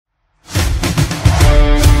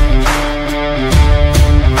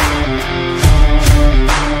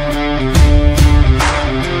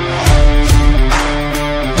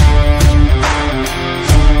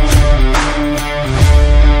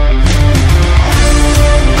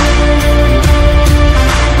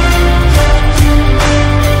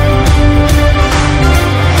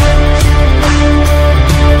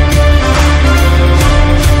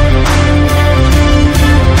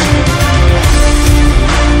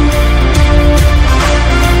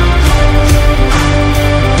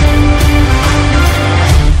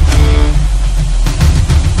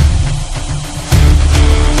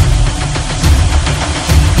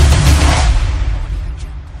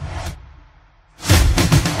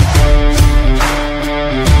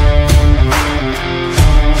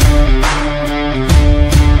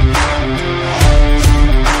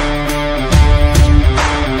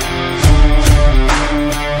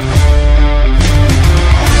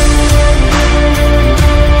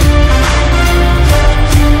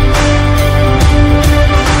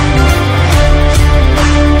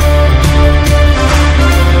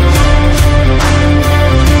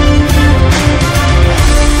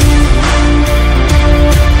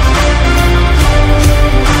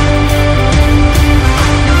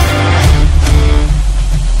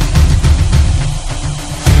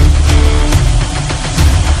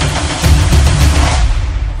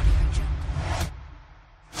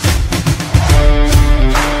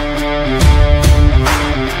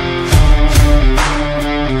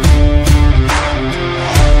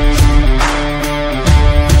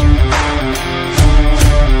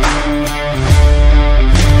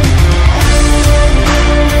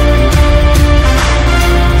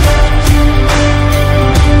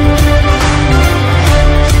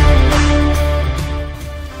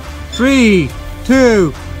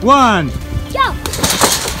1. Go!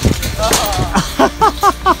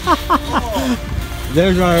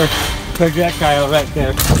 There's our projectile right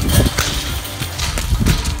there.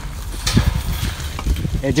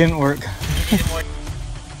 It didn't work.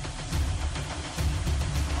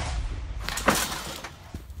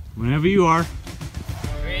 Whenever you are.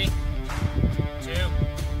 3, 2,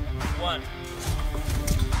 1.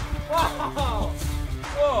 Wow!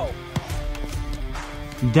 Whoa!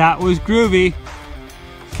 That was groovy.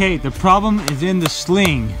 Okay, the problem is in the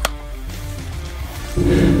sling.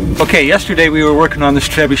 Okay, yesterday we were working on this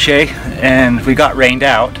trebuchet and we got rained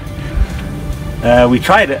out. We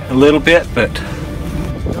tried it a little bit, but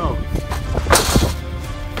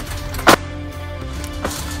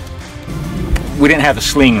we didn't have the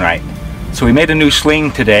sling right. So we made a new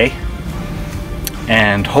sling today,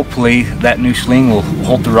 and hopefully that new sling will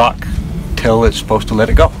hold the rock till it's supposed to let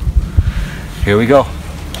it go. Here we go.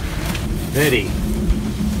 Ready.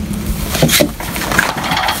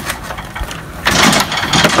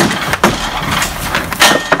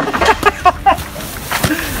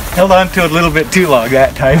 Held on to it a little bit too long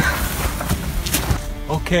that time.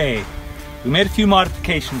 Okay, we made a few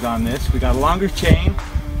modifications on this. We got a longer chain.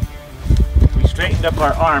 We straightened up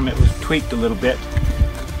our arm. It was tweaked a little bit.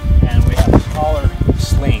 And we have a smaller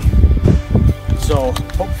sling. So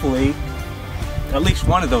hopefully at least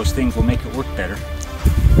one of those things will make it work better.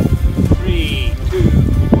 3, 2,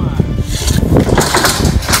 1.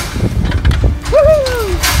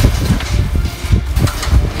 Woohoo!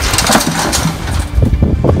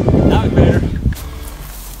 That was better.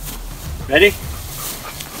 Ready?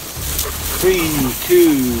 3,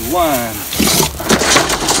 2, 1.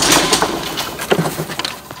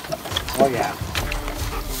 Oh yeah.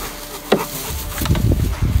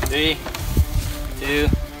 3, 2,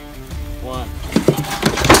 1.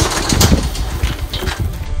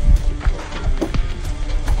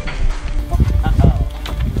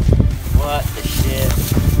 What the shit?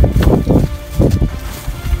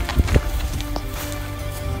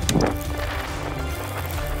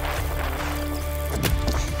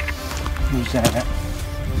 Who's that at?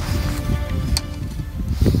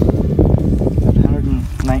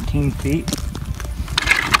 119 feet.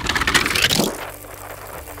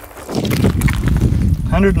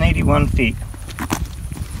 181 feet.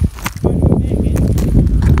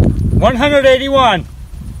 181!